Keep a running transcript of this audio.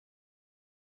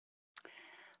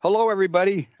Hello,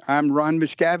 everybody. I'm Ron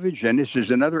Miscavige, and this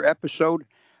is another episode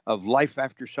of Life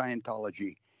After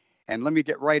Scientology. And let me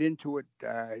get right into it.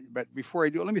 But before I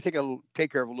do, let me take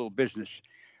care of a little business.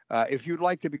 If you'd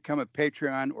like to become a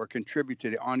Patreon or contribute to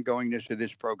the ongoingness of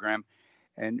this program,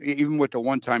 and even with a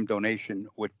one-time donation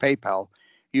with PayPal,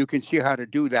 you can see how to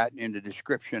do that in the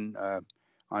description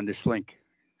on this link.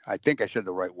 I think I said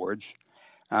the right words.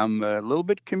 I'm a little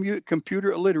bit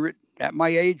computer illiterate at my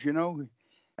age,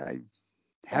 I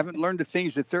haven't learned the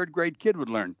things a third grade kid would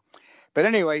learn. But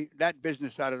anyway, that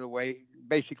business out of the way.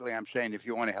 Basically, I'm saying if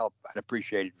you want to help, I'd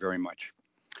appreciate it very much.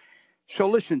 So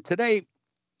listen, today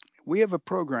we have a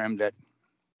program that,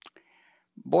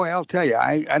 boy, I'll tell you,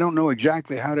 I don't know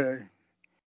exactly how to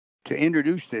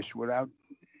introduce this without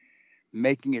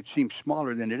making it seem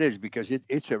smaller than it is, because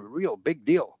it's a real big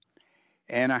deal.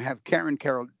 And I have Karen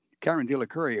De La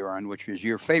Courier on, which is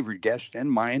your favorite guest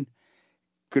and mine.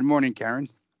 Good morning, Karen.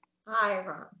 Hi,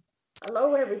 Ron.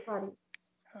 Hello, everybody.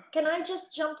 Can I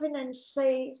just jump in and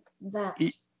say that?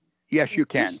 Yes, you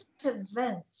can. Recent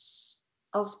events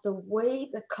of the way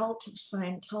the cult of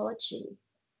Scientology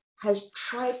has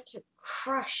tried to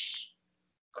crush,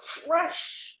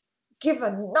 give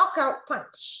a knockout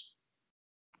punch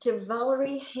to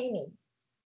Valerie Haney,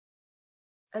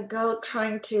 a girl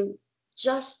trying to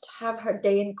just have her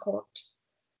day in court.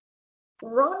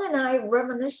 Ron and I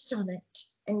reminisced on it,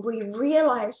 and we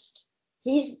realized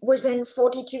he was in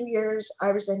 42 years,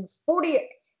 I was in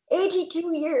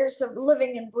 82 years of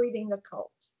living and breathing the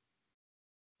cult.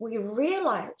 We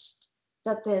realized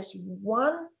that there's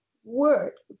one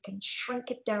word we can shrink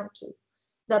it down to,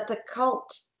 that the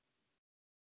cult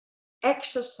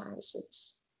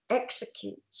exercises,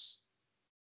 executes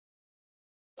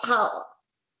power.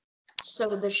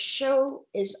 So the show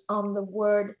is on the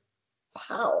word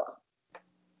power.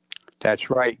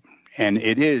 That's right. And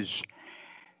it is.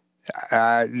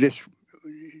 This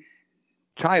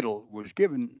title was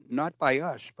given not by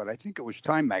us, but I think it was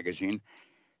Time Magazine,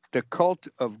 The Cult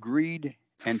of Greed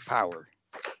and Power.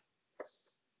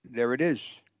 There it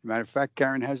is. Matter of fact,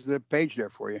 Karen has the page there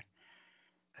for you.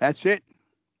 That's it.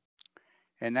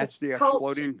 And that's the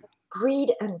exploding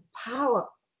greed and power.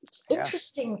 It's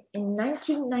interesting. In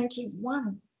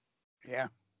 1991,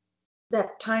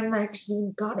 that Time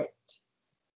Magazine got it.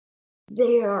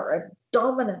 They are a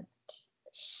dominant,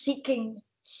 seeking,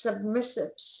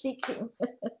 submissive, seeking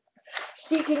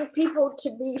people to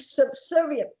be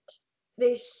subservient.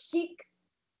 They seek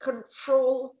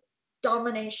control,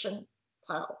 domination,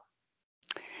 power.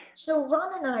 So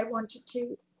Ron and I wanted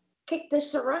to kick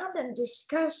this around and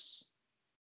discuss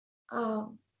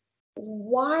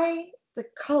why the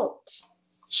cult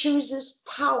chooses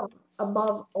power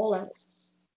above all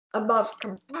else, above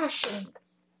compassion,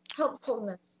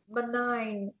 helpfulness,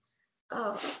 benign,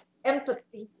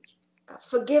 empathy,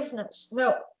 forgiveness.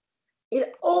 No,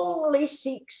 it only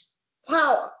seeks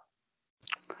power.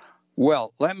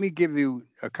 Well, let me give you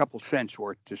a couple cents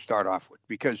worth to start off with,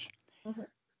 because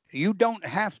you don't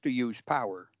have to use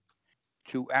power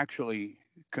to actually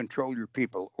control your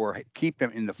people or keep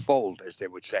them in the fold, as they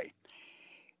would say.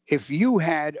 If you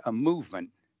had a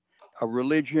movement, a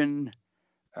religion,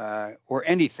 or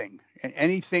anything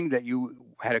that you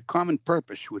had a common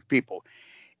purpose with people,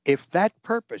 if that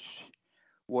purpose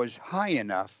was high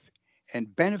enough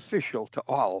and beneficial to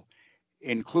all,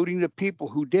 including the people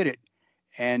who did it,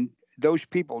 and those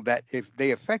people that if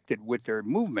they affected with their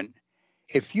movement,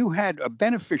 if you had a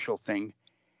beneficial thing,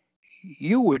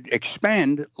 you would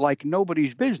expand like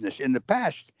nobody's business. In the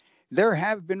past, there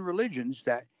have been religions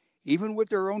that, even with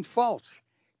their own faults,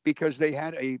 because they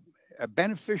had a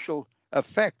beneficial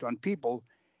effect on people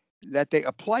that they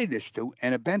applied this to,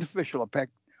 and a beneficial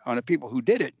effect on the people who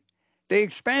did it, they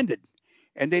expanded,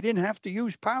 and they didn't have to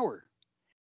use power.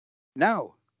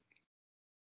 Now,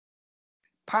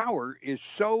 power is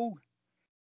so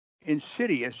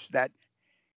insidious that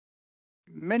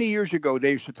many years ago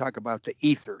they used to talk about the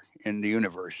ether in the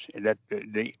universe, that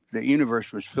the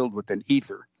universe was filled with an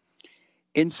ether.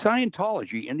 In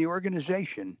Scientology, in the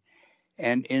organization,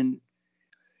 and in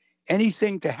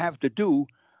anything to have to do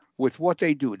with what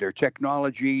they do, their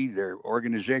technology, their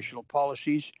organizational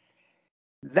policies,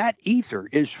 that ether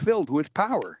is filled with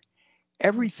power.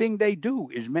 Everything they do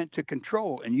is meant to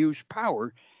control and use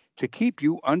power to keep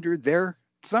you under their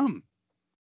thumb.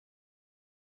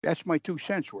 That's my 2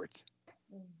 cents worth.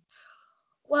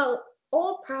 Well,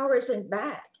 all power isn't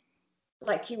bad.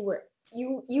 Like you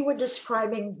were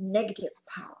describing negative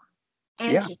power,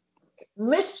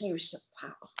 misuse of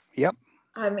power. Yep.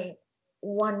 I mean,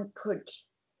 one could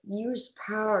use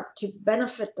power to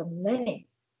benefit the many.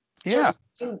 Just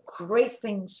do great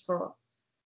things for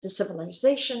the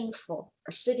civilization, for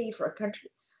a city, for a country,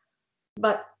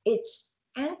 but it's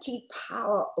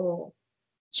anti-power or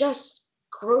just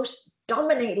gross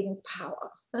dominating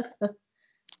power.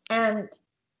 And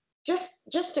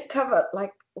just to cover,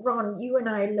 like Ron, you and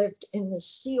I lived in the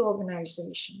Sea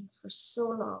Organization for so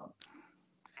long.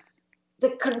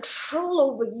 The control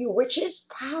over you, which is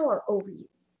power over you,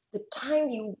 the time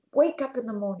you wake up in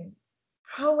the morning,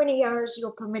 how many hours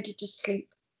you're permitted to sleep,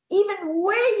 even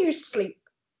where you sleep,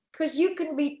 because you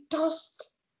can be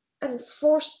tossed and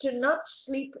forced to not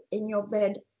sleep in your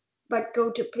bed, but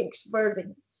go to pig's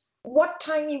birthing. What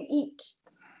time you eat,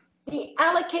 the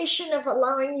allocation of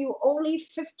allowing you only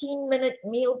 15-minute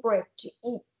meal break to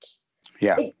eat.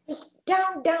 Yeah. It goes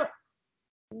down,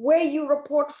 where you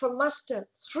report for muster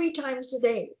 3 times a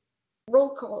day,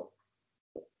 roll call.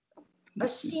 A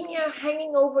senior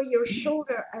hanging over your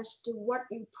shoulder as to what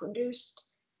you produced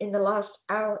in the last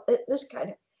hour. This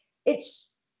kind of,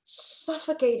 it's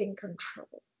suffocating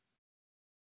control.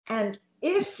 And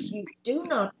if you do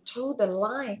not toe the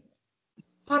line,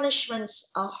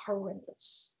 punishments are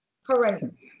horrendous.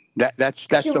 Horrendous. That's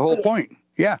the whole point.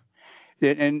 Yeah.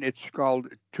 And it's called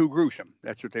too gruesome.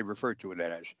 That's what they refer to it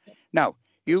as. Now,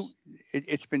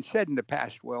 it's been said in the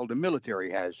past, well, the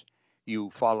military has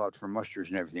you fall out for musters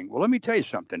and everything. Well, let me tell you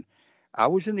something. I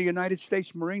was in the United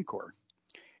States Marine Corps,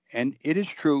 and it is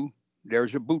true.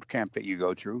 There's a boot camp that you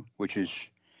go through, which is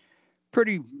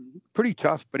pretty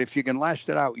tough. But if you can last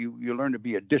it out, you learn to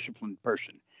be a disciplined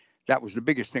person. That was the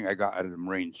biggest thing I got out of the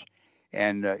Marines.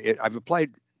 And I've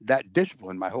applied that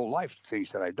discipline my whole life to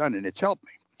things that I've done, and it's helped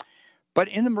me. But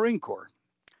in the Marine Corps,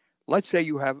 let's say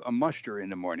you have a muster in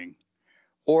the morning,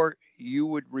 or you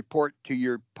would report to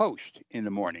your post in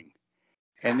the morning,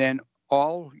 and then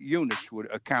all units would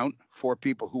account for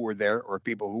people who were there or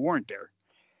people who weren't there.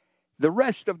 The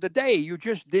rest of the day, you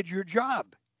just did your job.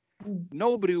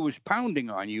 Nobody was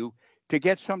pounding on you to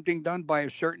get something done by a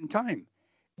certain time.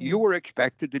 You were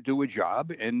expected to do a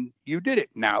job, and you did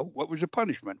it. Now, what was the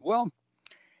punishment? Well,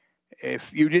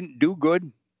 if you didn't do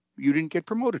good, you didn't get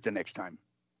promoted the next time.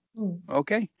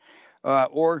 Okay?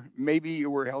 Or maybe you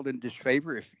were held in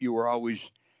disfavor if you were always,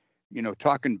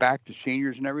 talking back to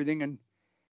seniors and everything, and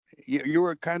you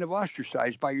were kind of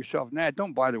ostracized by yourself. Nah,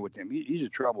 don't bother with him. He's a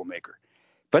troublemaker.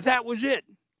 But that was it.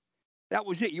 That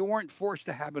was it. You weren't forced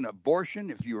to have an abortion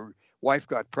if your wife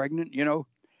got pregnant,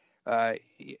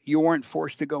 you weren't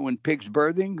forced to go in pig's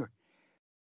birthing.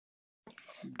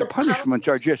 The punishments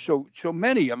are just so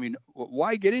many. I mean,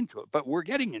 why get into it? But we're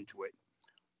getting into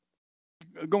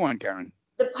it. Go on, Karen.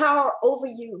 The power over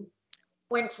you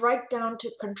went right down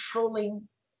to controlling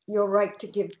your right to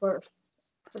give birth.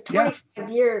 For 25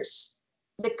 years,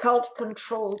 the cult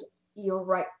controlled your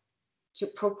right to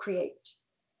procreate.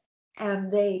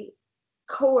 And they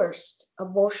coerced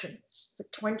abortions for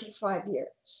 25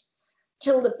 years.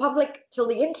 Till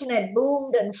the internet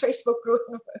boomed and Facebook grew,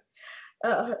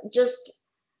 just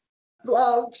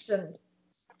blogs and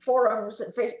forums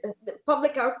and the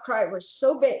public outcry was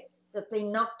so big that they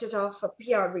knocked it off for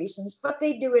PR reasons, but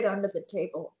they do it under the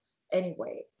table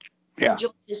anyway. Yeah.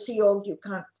 Join the CO, you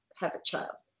can't have a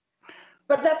child.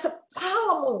 But that's a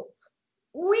power move.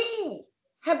 We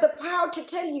have the power to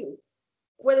tell you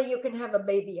whether you can have a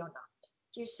baby or not.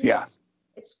 Do you see? Yeah.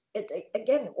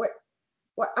 Again,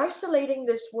 we're isolating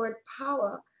this word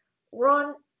power.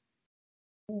 Ron,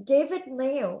 David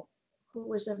Mayo, who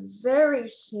was a very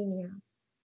senior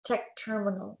tech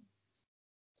terminal,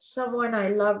 someone I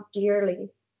love dearly,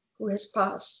 who has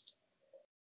passed.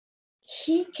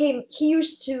 He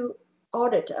used to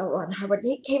audit L. Ron Hubbard.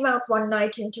 He came out one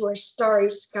night into a starry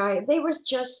sky. They was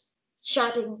just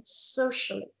chatting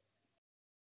socially.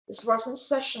 This wasn't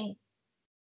session,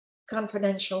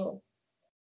 confidential,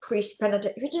 priest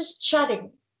penitent. We're just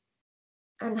chatting.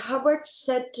 And Hubbard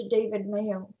said to David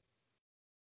Mayo,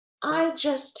 I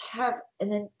just have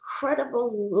an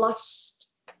incredible lust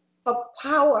for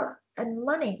power and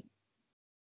money.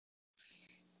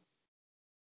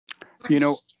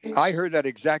 I heard that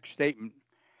exact statement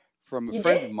from a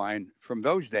friend of mine from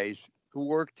those days who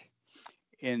worked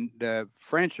in the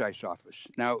franchise office.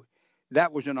 Now,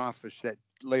 that was an office that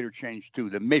later changed to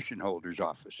the mission holders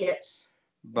office. Yes.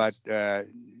 But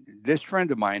this friend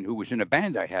of mine who was in a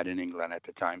band I had in England at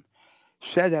the time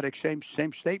said that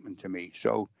same statement to me.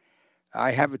 So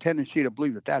I have a tendency to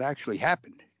believe that actually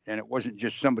happened, and it wasn't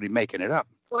just somebody making it up.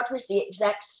 What was the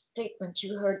exact statement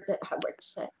you heard that Hubbard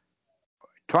said?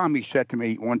 Tommy said to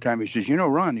me one time, he says,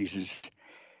 Ron, he says,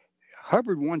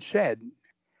 Hubbard once said,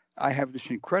 I have this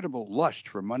incredible lust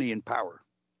for money and power.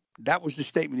 That was the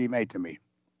statement he made to me.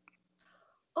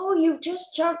 Oh, you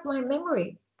just jogged my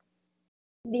memory.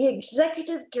 the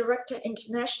executive director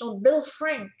international, Bill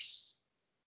Franks,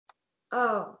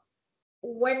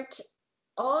 went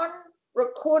on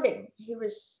recording. He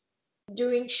was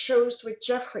doing shows with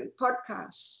Jeffrey,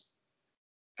 podcasts,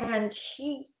 and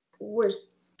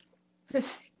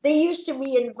they used to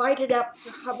be invited up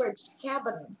to Hubbard's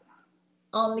cabin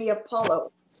on the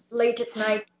Apollo. Late at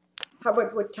night,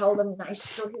 Hubbard would tell them nice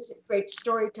stories, a great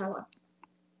storyteller.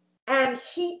 And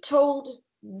he told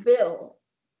Bill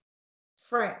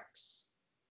Franks,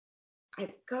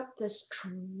 I've got this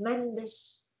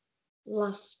tremendous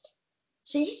lust.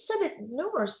 So he said it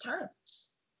numerous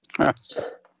times. Huh. So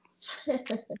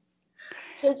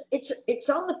it's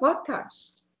on the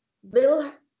podcast.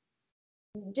 Bill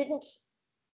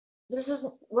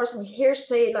wasn't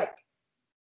hearsay, like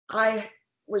I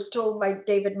was told by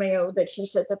David Mayo that he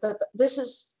said that this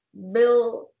is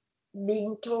Bill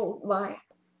being told by.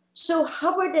 So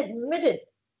Hubbard admitted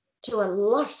to a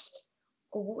lust.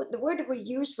 The word we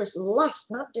used was lust,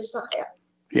 not desire.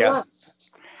 Yeah.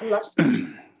 Lust. A lust.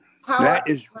 Power. That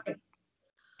is.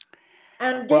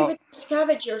 And David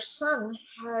Miscavige, your son,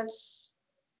 has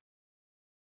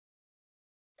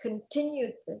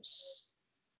continued this.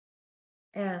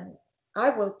 And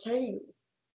I will tell you,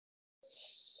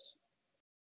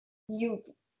 you've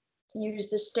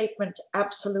used the statement,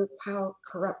 absolute power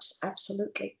corrupts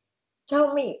absolutely.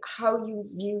 Tell me how you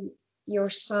view your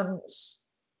son's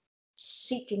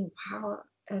seeking power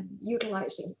and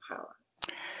utilizing power.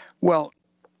 Well,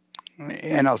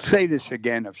 and I'll say this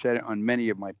again, I've said it on many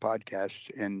of my podcasts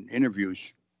and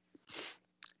interviews.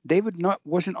 David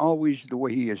wasn't always the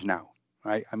way he is now.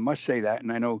 I must say that,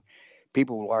 and I know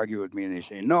people will argue with me and they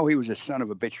say, no, he was a son of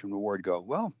a bitch from the word go.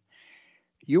 Well,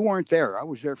 you weren't there. I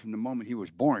was there from the moment he was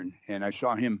born, and I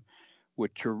saw him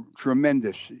with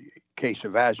tremendous case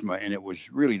of asthma, and it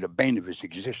was really the bane of his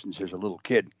existence as a little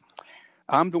kid.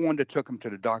 I'm the one that took him to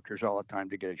the doctors all the time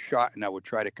to get a shot, and I would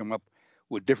try to come up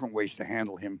with different ways to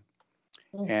handle him.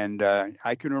 And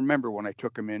I can remember when I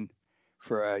took him in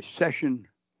for a session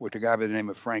with a guy by the name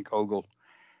of Frank Ogle.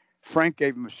 Frank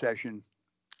gave him a session.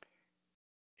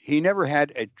 He never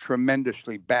had a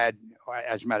tremendously bad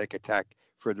asthmatic attack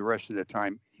for the rest of the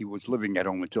time he was living at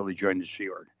home until he joined the Sea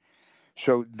Org.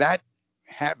 So that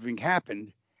having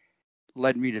happened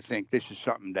led me to think this is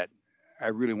something that I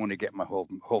really want to get my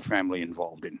whole family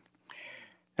involved in.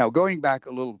 Now, going back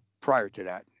a little prior to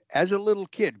that, as a little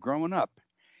kid growing up,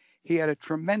 he had a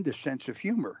tremendous sense of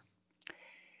humor.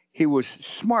 He was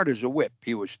smart as a whip.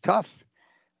 He was tough.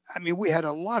 I mean, we had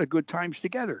a lot of good times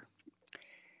together.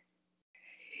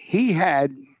 He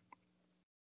had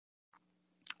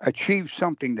achieved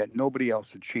something that nobody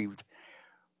else achieved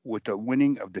with the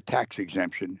winning of the tax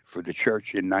exemption for the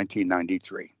church in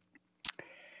 1993.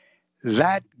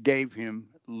 That gave him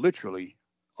literally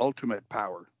ultimate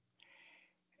power.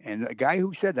 And the guy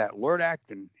who said that, Lord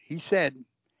Acton, he said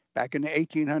back in the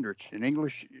 1800s, an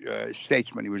English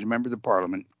statesman, he was a member of the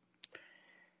parliament,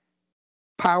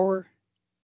 power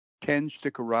tends to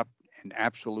corrupt and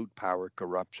absolute power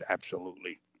corrupts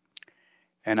absolutely.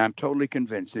 And I'm totally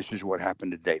convinced this is what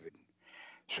happened to David.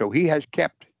 So he has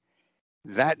kept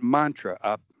that mantra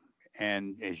up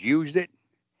and has used it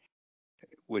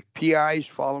with PIs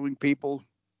following people,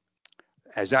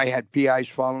 as I had PIs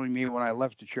following me when I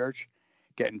left the church,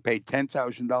 getting paid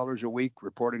 $10,000 a week,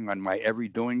 reporting on my every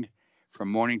doing from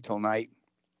morning till night.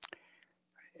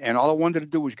 And all I wanted to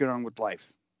do was get on with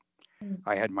life.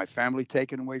 I had my family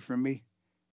taken away from me.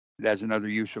 That's another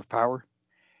use of power.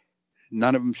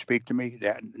 None of them speak to me.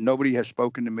 Nobody has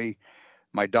spoken to me.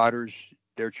 My daughters,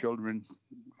 their children,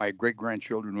 my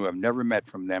great-grandchildren who I've never met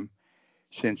from them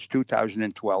since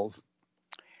 2012.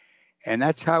 And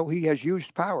that's how he has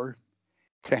used power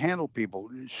to handle people,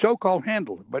 so-called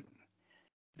handle. But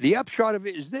the upshot of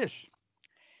it is this.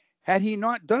 Had he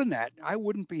not done that, I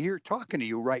wouldn't be here talking to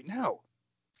you right now.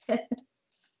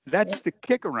 That's the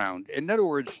kick around. In other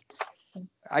words,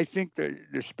 I think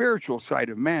the spiritual side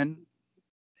of man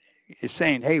is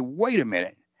saying, hey, wait a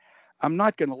minute. I'm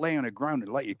not going to lay on the ground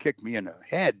and let you kick me in the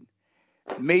head.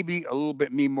 Maybe a little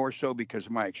bit me more so because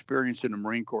of my experience in the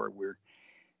Marine Corps, where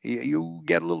you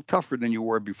get a little tougher than you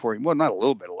were before. Well, not a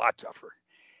little bit, a lot tougher.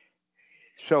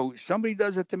 So somebody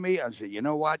does it to me, I say, you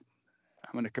know what?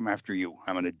 I'm going to come after you.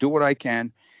 I'm going to do what I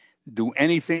can, do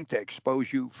anything to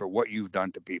expose you for what you've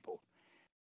done to people.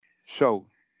 So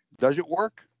does it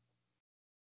work?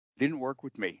 Didn't work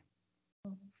with me.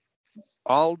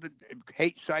 All the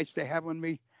hate sites they have on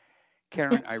me,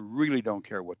 Karen, I really don't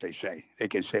care what they say. They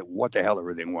can say what the hell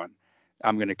ever they want.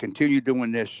 I'm going to continue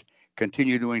doing this,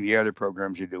 continue doing the other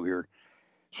programs you do here.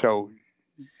 So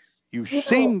you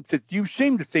seem to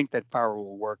think that power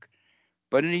will work.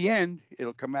 But in the end,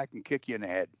 it'll come back and kick you in the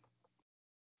head.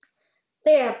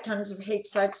 They have tons of hate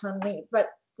sites on me, but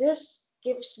this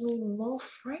gives me more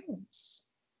friends.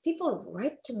 People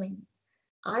write to me.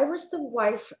 I was the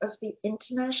wife of the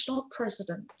international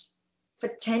president for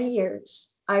 10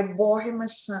 years. I bore him a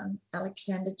son,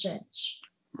 Alexander Jench.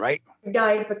 Right. He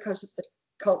died because of the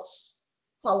cult's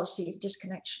policy of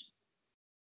disconnection.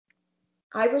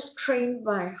 I was trained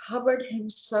by Hubbard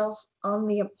himself on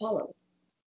the Apollo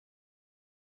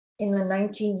in the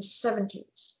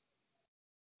 1970s.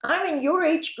 I'm in your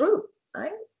age group.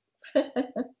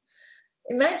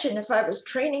 Imagine if I was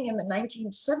training in the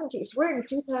 1970s. We're in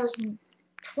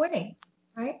 2020,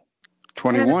 right?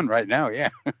 21 right now, yeah.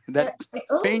 That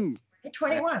thing.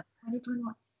 2021.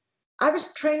 I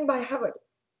was trained by Hubbard.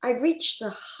 I reached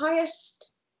the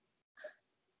highest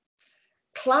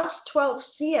class 12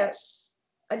 CS.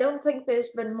 I don't think there's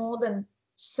been more than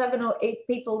 7 or 8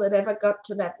 people that ever got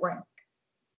to that rank.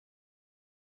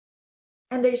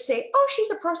 And they say, oh, she's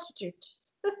a prostitute.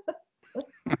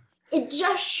 It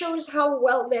just shows how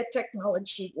well their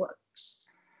technology works.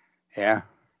 Yeah.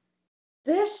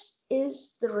 This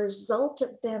is the result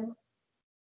of them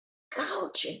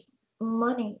gouging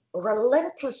money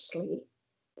relentlessly,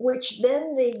 which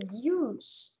then they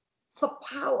use for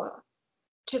power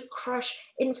to crush.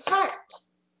 In fact,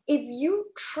 if you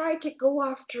try to go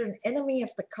after an enemy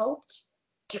of the cult,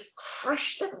 to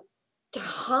crush them, to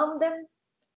harm them,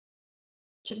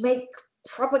 to make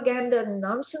propaganda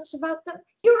nonsense about them,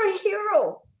 you're a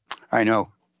hero. I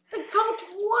know. The cult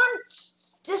want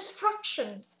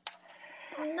destruction.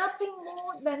 Nothing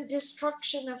more than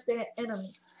destruction of their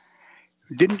enemy.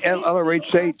 Didn't Ellerate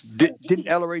say? Didn't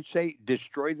Ellerate say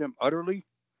destroy them utterly?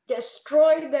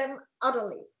 Destroy them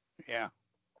utterly. Yeah.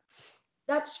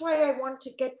 That's why I want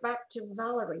to get back to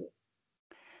Valerie.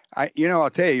 I'll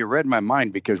tell you, you read my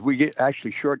mind, because we get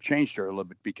actually shortchanged her a little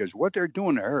bit, because what they're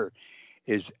doing to her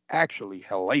is actually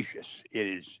hellacious. It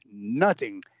is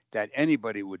nothing that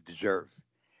anybody would deserve.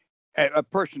 A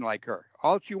person like her,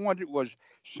 all she wanted was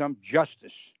some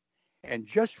justice, and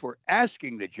just for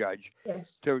asking the judge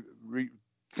to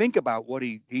think about what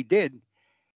he did,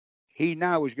 he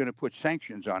now is going to put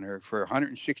sanctions on her for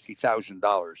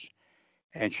 $160,000,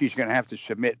 and she's going to have to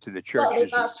submit to the church. Well,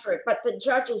 they've asked for it, but the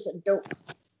judge is a dope.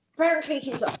 Apparently,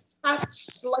 he's a fat,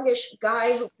 sluggish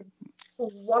guy who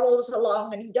waddles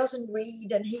along, and he doesn't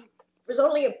read, and he was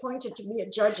only appointed to be a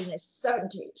judge in his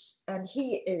 70s, and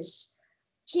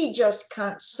he just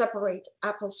can't separate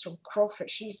apples from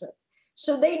crawfish.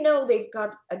 So they know they've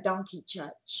got a donkey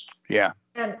judge. Yeah.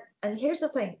 And here's the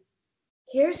thing.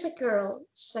 Here's a girl,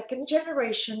 second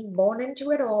generation, born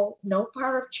into it all, no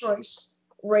power of choice,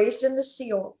 raised in the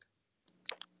Sea Org.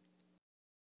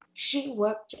 She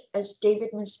worked as David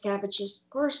Miscavige's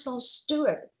personal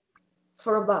steward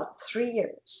for about 3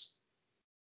 years.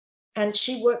 And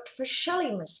she worked for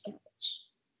Shelley Miscavige.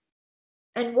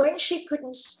 And when she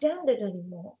couldn't stand it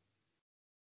anymore,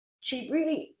 she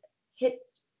really hit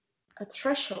a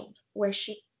threshold where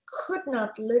she could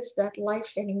not live that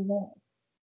life anymore.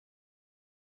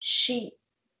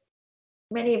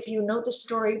 Many of you know the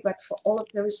story, but for all of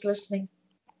those listening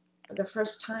for the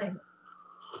first time,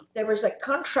 there was a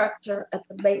contractor at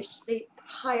the base. They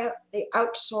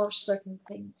outsource certain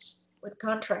things with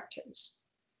contractors.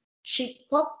 She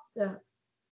popped the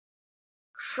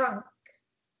trunk,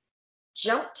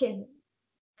 jumped in,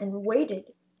 and waited.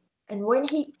 And when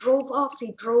he drove off,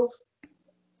 he drove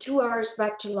 2 hours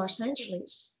back to Los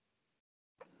Angeles.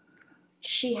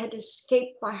 She had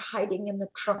escaped by hiding in the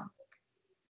trunk,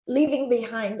 leaving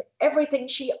behind everything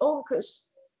she owned, because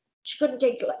she couldn't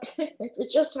take it. It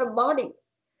was just her body.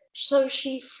 So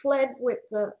she fled with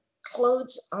the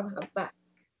clothes on her back.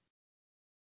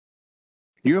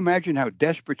 Can you imagine how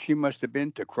desperate she must have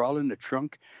been to crawl in the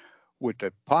trunk with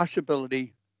the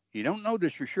possibility, you don't know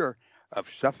this for sure,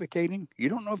 of suffocating? You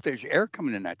don't know if there's air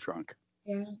coming in that trunk.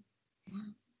 Yeah.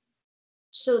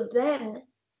 So then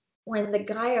when the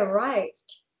guy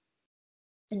arrived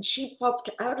and she popped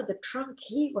out of the trunk,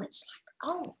 he was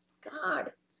like, oh,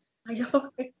 God, I know.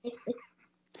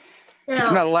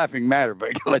 It's not a laughing matter,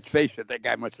 but let's face it, that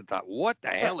guy must have thought, what the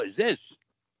hell is this?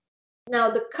 Now,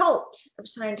 the cult of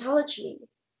Scientology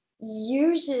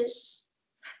uses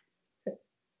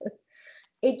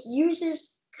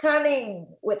cunning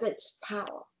with its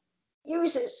power.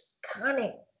 Uses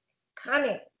cunning,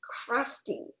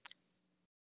 crafty.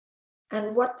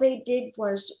 And what they did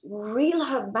was reel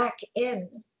her back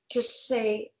in to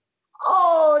say,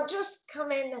 oh, just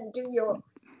come in and do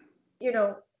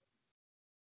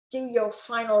your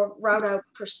final route out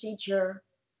procedure.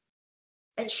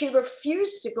 And she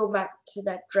refused to go back to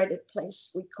that dreaded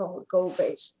place we call go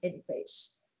base, in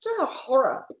base. It's a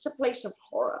horror. It's a place of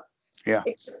horror. Yeah.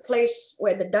 It's a place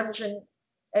where the dungeon,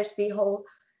 as behold,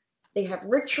 they have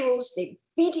rituals, they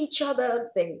beat each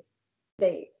other,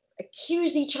 they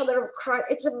accuse each other of crime.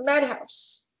 It's a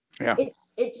madhouse. Yeah.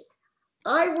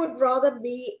 I would rather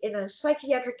be in a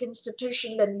psychiatric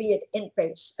institution than be at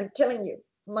in-base. I'm telling you,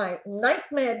 my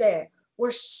nightmare there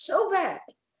were so bad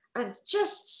and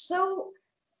just so,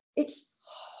 it's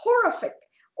horrific.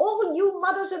 All you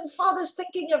mothers and fathers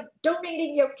thinking of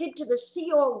donating your kid to the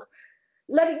Sea Org,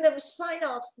 letting them sign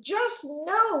off, just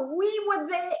know we were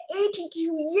there 82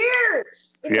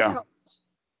 years in the cult.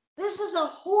 This is a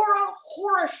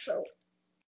horror show.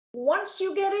 Once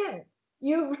you get in,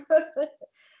 you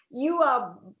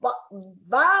are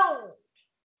bound,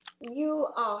 you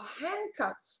are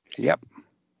handcuffed. Yep.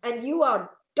 And you are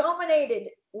dominated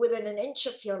within an inch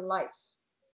of your life.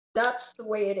 That's the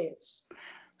way it is.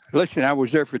 Listen, I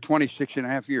was there for 26 and a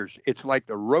half years. It's like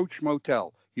the Roach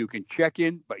Motel. You can check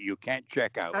in, but you can't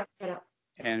check out.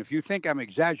 And if you think I'm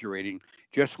exaggerating,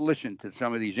 just listen to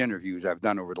some of these interviews I've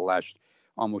done over the last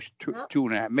almost two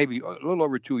and a half, maybe a little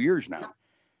over 2 years now.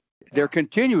 They're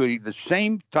continually the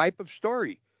same type of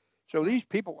story. So these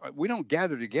people, we don't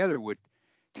gather together with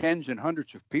tens and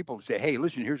hundreds of people to say, hey,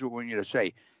 listen, here's what we want you to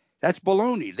say. That's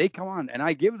baloney. They come on, and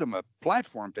I give them a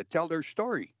platform to tell their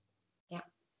story. Yeah.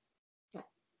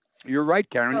 You're right,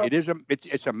 Karen. So,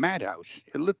 it's a madhouse.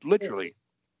 Literally.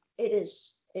 It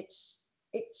is.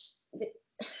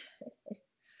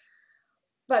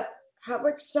 But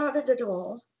Howard started it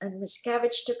all, and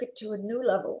Miscavige took it to a new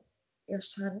level. Your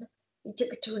son, he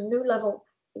took it to a new level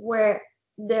where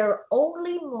their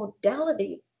only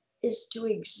modality is to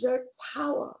exert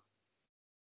power,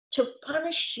 to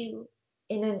punish you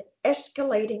in an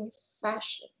escalating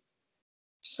fashion.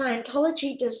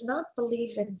 Scientology does not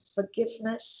believe in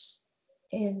forgiveness,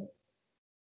 in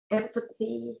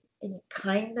empathy, in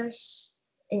kindness,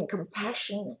 in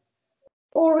compassion,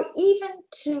 or even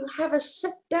to have a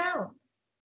sit down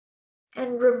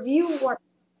and review what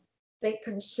they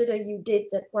consider you did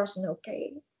that wasn't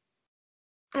okay,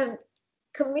 and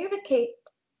communicate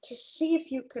to see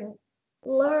if you can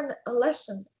learn a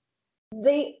lesson.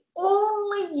 They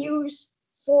only use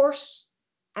force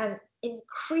and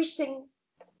increasing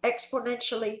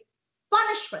exponentially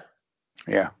punishment.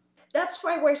 Yeah. That's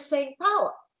why we're saying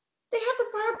power. They have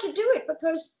the power to do it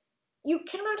because you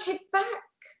cannot hit back.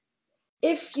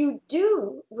 If you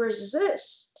do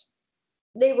resist,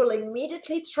 they will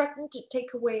immediately threaten to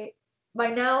take away, by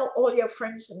now, all your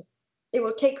friends, and they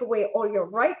will take away all your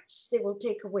rights. They will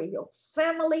take away your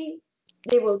family.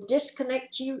 They will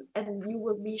disconnect you, and you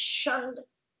will be shunned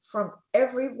from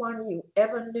everyone you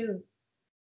ever knew.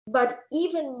 But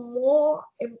even more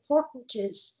important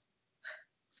is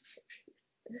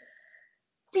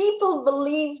people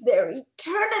believe their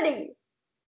eternity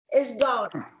is gone.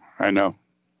 I know.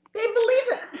 They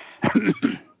believe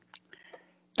it.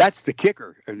 That's the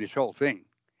kicker of this whole thing.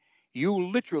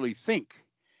 You literally think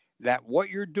that what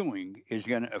you're doing is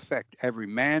going to affect every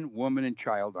man, woman, and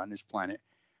child on this planet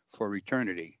for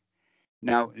eternity.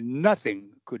 Now,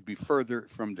 nothing could be further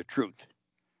from the truth.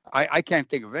 I can't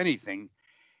think of anything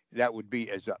that would be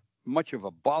as much of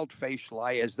a bald-faced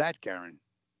lie as that, Karen.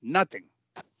 Nothing.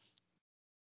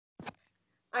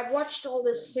 I've watched all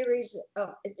this series.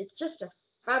 It's just a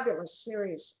fabulous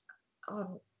series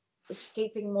on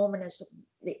escaping Mormonism,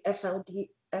 the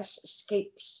FLDS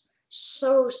escapes,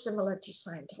 so similar to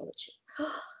Scientology.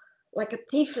 Like a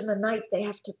thief in the night, they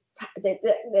have to,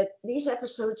 these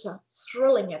episodes are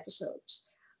thrilling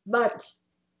episodes. But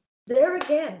there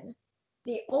again,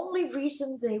 the only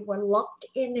reason they were locked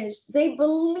in is they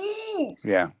believe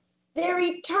their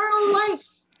eternal life.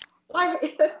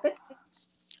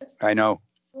 I know.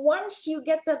 Once you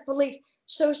get that belief,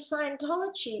 so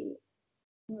Scientology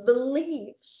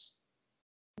believes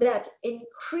that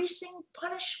increasing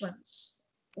punishments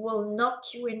will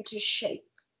knock you into shape.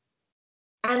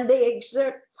 And they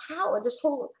exert power. This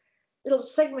whole little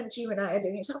segment you and I are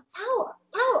doing is on power.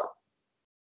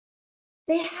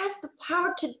 They have the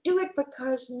power to do it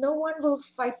because no one will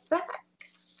fight back.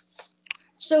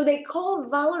 So they call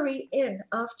Valerie in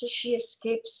after she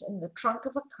escapes in the trunk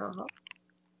of a car.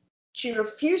 She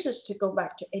refuses to go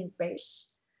back to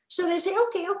in-base. So they say,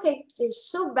 okay. They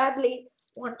so badly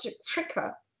want to trick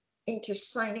her into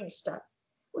signing stuff.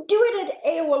 We'll do it at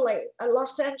AOLA, a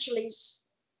Los Angeles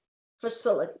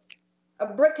facility, a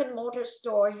brick and mortar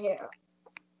store here,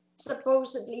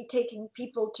 supposedly taking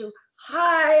people to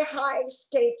high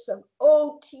states of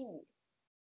OT.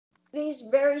 These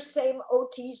very same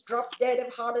OTs drop dead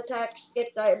of heart attacks,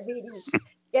 get diabetes,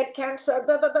 get cancer,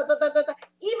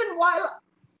 even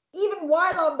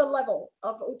while on the level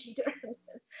of OT therapy.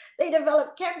 They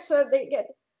develop cancer, they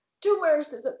get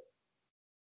tumors.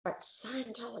 But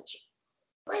Scientology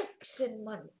rakes in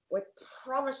money with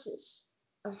promises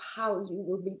of how you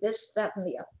will be this, that, and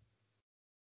the other.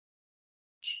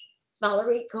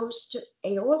 Valerie goes to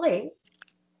AOLA.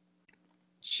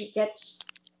 She gets,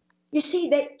 you see,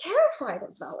 they're terrified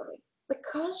of Valerie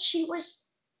because she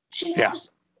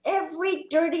knows every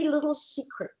dirty little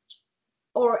secret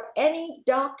or any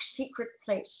dark secret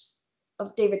place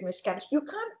of David Miscavige. You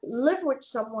can't live with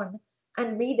someone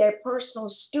and be their personal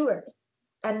steward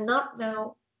and not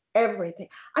know everything.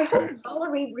 I hope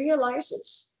Valerie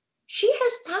realizes she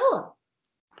has power.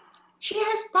 She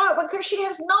has power because she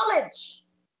has knowledge.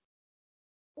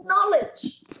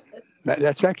 Knowledge.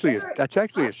 That's actually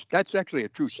a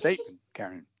true statement,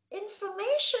 Karen.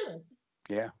 Information.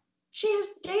 Yeah. She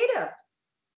has data.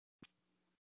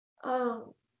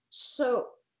 So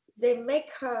they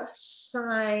make her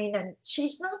sign, and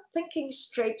she's not thinking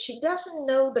straight. She doesn't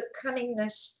know the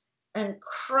cunningness and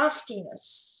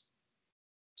craftiness.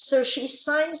 So she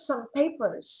signs some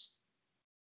papers.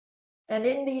 And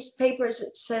in these papers,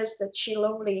 it says that she'll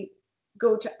only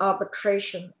go to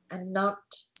arbitration and not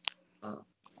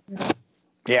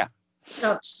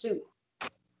sue.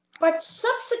 But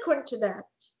subsequent to that,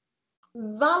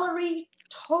 Valerie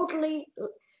totally,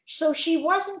 so she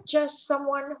wasn't just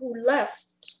someone who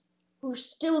left,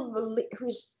 who's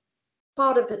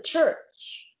part of the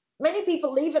church. Many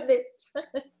people leave and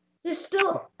they're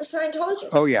still a Scientologist.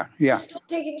 Oh, yeah. They're still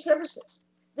taking services.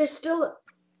 They're still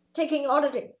taking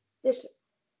auditing.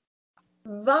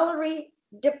 Valerie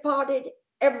departed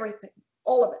everything,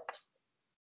 all of it.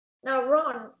 Now,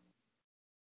 Ron,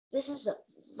 this is a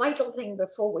vital thing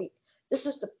this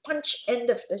is the punch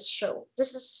end of this show.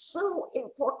 This is so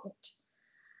important.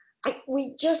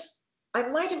 I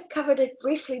might have covered it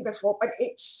briefly before, but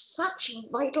it's such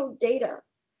vital data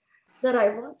that I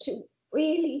want to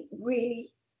really,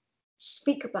 really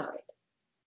speak about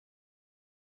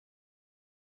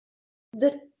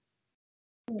it.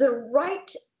 The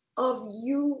right of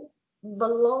you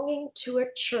belonging to a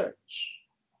church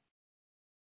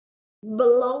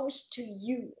belongs to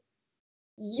you.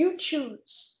 You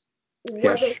choose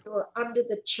whether you're under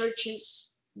the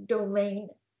church's domain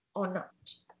or not.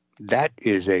 That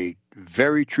is a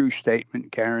very true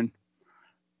statement, Karen.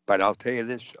 But I'll tell you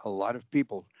this, a lot of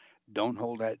people don't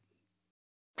hold that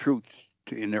truth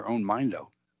in their own mind,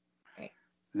 though. Right.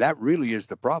 That really is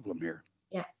the problem here.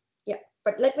 Yeah.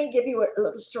 But let me give you a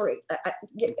little story.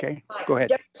 Okay, go ahead.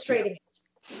 Demonstrating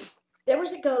it. There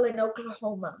was a girl in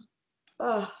Oklahoma.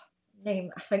 I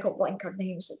go blank on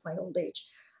names at my old age.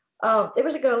 There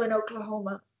was a girl in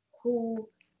Oklahoma who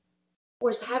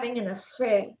was having an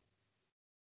affair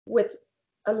with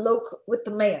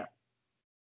the mayor,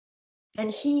 and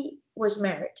he was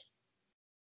married.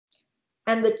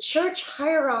 And the church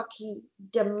hierarchy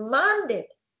demanded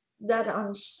that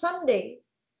on Sunday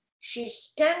she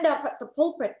stand up at the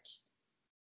pulpit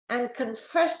and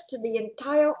confess to the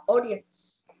entire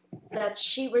audience that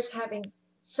she was having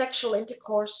sexual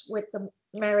intercourse with the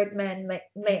married man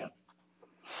mayor.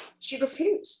 She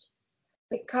refused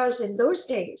because in those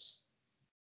days,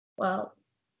 well,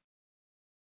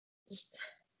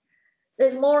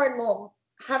 there's more and more.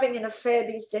 Having an affair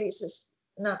these days is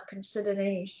not considered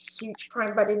any huge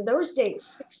crime, but in those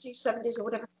days, 60s, 70s or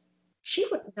whatever, she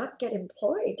would not get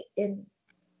employed in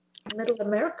Middle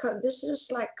America. This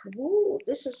is like, woo,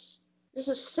 this is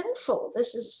sinful.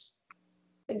 This is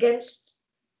against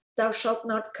thou shalt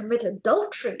not commit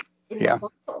adultery in the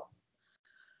Bible.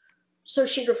 So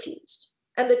she refused.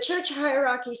 And the church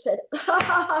hierarchy said,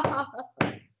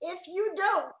 if you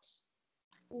don't,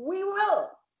 we will.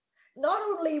 Not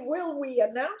only will we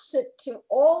announce it to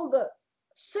all the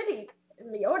city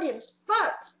in the audience,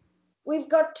 but we've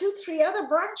got 2-3 other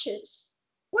branches.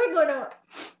 We're going to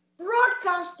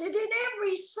broadcast it in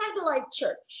every satellite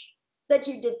church that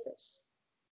you did this.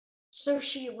 So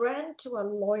she ran to a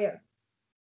lawyer,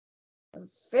 a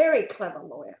very clever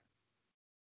lawyer.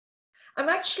 I'm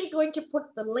actually going to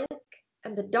put the link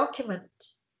and the document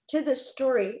to this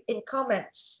story in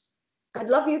comments. I'd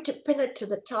love you to pin it to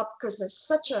the top because there's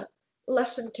such a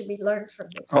lesson to be learned from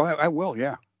this. Oh, I will,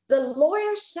 yeah. The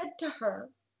lawyer said to her,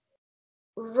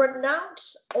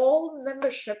 renounce all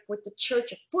membership with the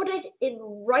church. Put it in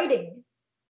writing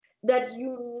that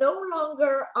you no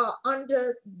longer are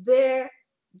under their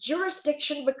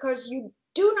jurisdiction because you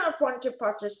do not want to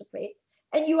participate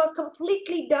and you are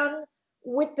completely done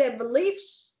with their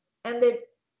beliefs and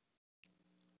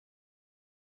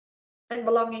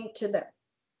belonging to them.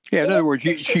 Yeah, in other words,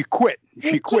 she quit.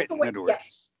 She quit, away, in other words.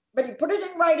 yes. But you put it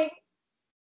in writing,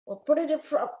 or put it in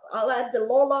front. I'll add the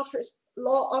law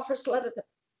office letter.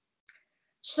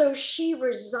 So she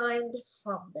resigned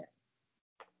from them.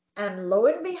 And lo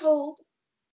and behold,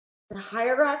 the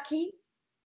hierarchy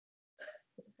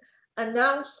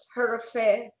announced her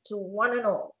affair to one and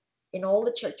all in all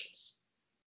the churches.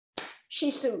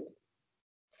 She sued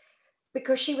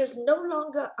because she was no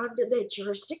longer under their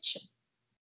jurisdiction.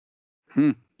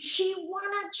 She won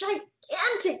a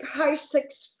gigantic high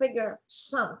six-figure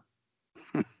sum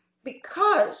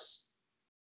because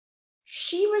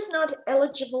she was not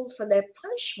eligible for their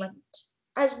punishment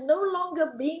as no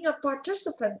longer being a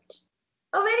participant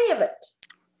of any of it.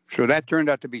 So that turned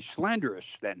out to be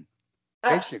slanderous then,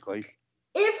 basically.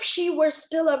 If she were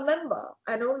still a member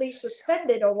and only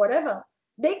suspended or whatever,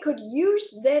 they could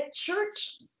use their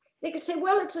church. They could say,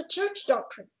 well, it's a church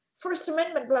doctrine, First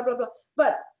Amendment, blah, blah, blah.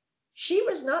 But she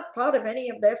was not part of any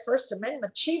of their First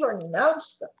Amendment. She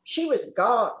renounced them. She was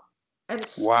gone. And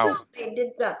still they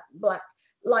did that black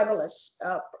libelous,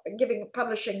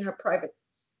 publishing her private.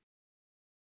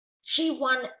 She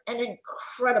won an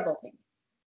incredible thing.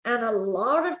 And a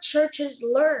lot of churches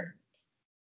learned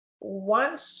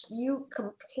once you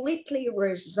completely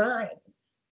resign,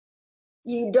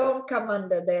 you don't come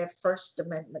under their First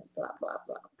Amendment, blah, blah,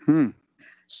 blah.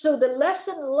 So the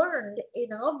lesson learned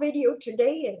in our video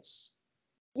today is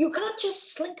you can't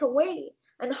just slink away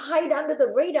and hide under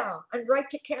the radar and write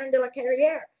to Karen de la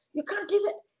Carrière. You can't do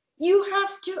that. You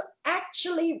have to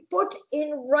actually put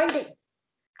in writing,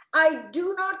 I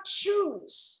do not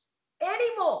choose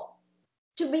anymore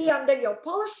to be under your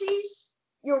policies,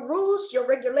 your rules, your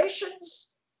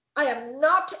regulations. I am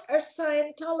not a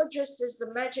Scientologist is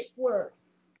the magic word.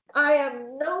 I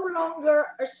am no longer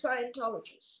a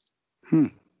Scientologist.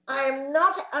 I am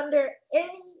not under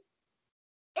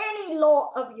any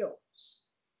law of yours.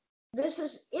 This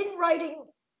is in writing.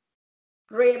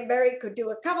 Graham Berry could do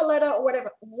a cover letter or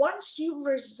whatever. Once you've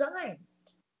resigned,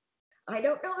 I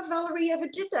don't know if Valerie ever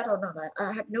did that or not.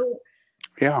 I have no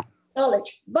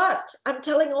knowledge. But I'm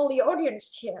telling all the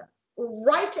audience here,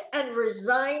 write and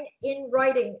resign in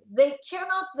writing. They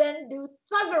cannot then do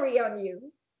thuggery on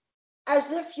you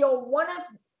as if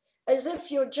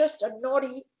you're just a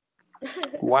naughty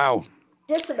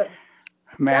dissident.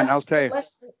 Man, That's I'll tell you. the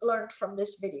lesson learned from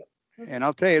this video. And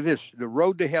I'll tell you this, the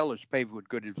road to hell is paved with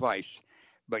good advice.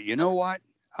 But you know what?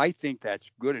 I think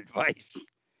that's good advice.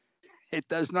 It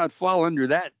does not fall under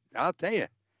that. I'll tell you.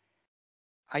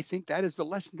 I think that is the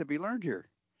lesson to be learned here.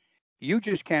 You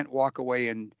just can't walk away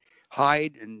and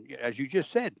hide. And as you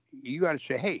just said, you got to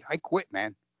say, hey, I quit,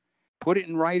 man. Put it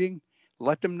in writing.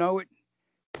 Let them know it.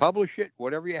 Publish it.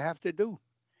 Whatever you have to do.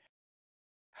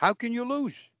 How can you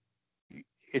lose?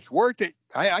 It's worth it.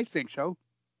 I think so.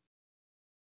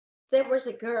 There was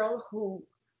a girl who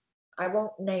I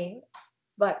won't name,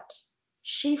 but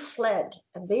she fled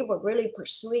and they were really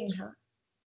pursuing her.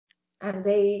 And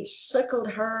they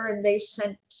circled her and they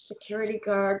sent security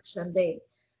guards and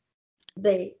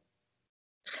they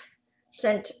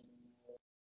sent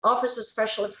Office of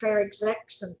Special Affairs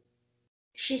execs. And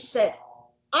she said,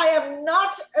 I am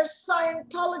not a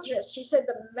Scientologist. She said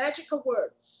the magical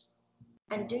words.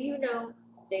 And do you know,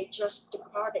 they just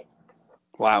departed.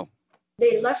 Wow.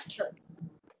 They left her.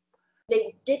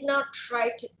 They did not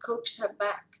try to coax her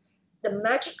back. The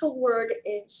magical word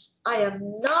is, I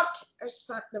am not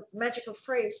the magical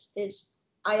phrase is,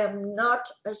 I am not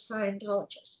a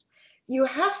Scientologist. You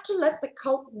have to let the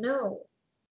cult know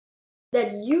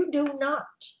that you do not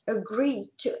agree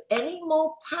to any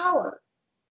more power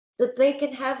that they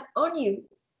can have on you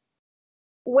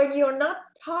when you're not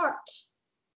part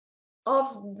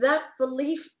of that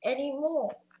belief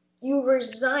anymore. You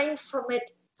resign from it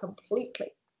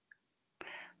completely.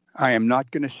 I am not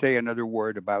going to say another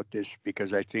word about this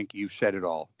because I think you've said it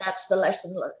all. That's the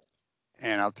lesson learned.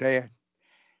 And I'll tell you,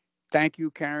 thank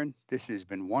you, Karen. This has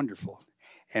been wonderful.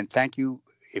 And thank you,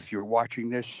 if you're watching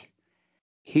this,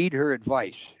 heed her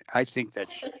advice. I think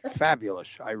that's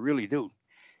fabulous. I really do.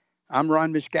 I'm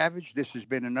Ron Miscavige. This has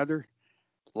been another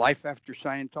Life After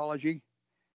Scientology.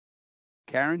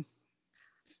 Karen?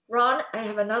 Ron, I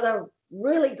have another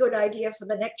really good idea for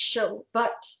the next show,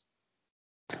 but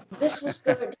this was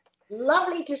good.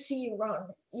 Lovely to see you, Ron.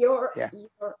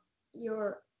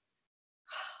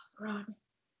 Ron,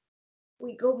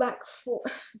 we go back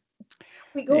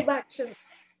back since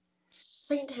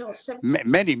St. Hill.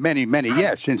 Many,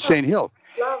 yes, in St. Hill.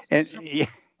 Love and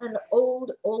an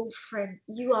old friend.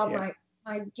 You are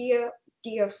my dear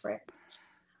friend.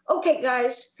 Okay,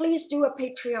 guys, please do a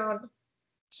Patreon.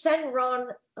 Send Ron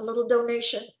a little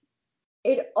donation.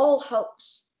 It all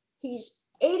helps. He's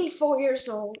 84 years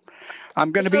old.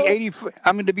 I'm going to be 80.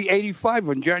 I'm going to be 85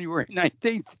 on January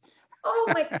 19th. Oh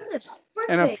my goodness.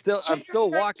 And I'm Birthday, still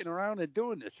January walking 19th. around and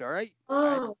doing this. All right.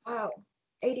 Oh, wow.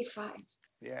 85.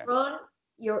 Yeah. Ron,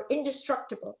 you're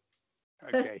indestructible.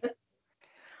 Okay.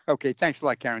 Okay. Thanks a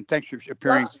lot, Karen. Thanks for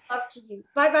appearing. Lots of love to you.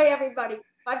 Bye-bye, everybody.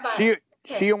 Bye-bye.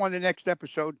 See you on the next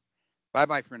episode.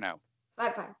 Bye-bye for now.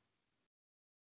 Bye-bye.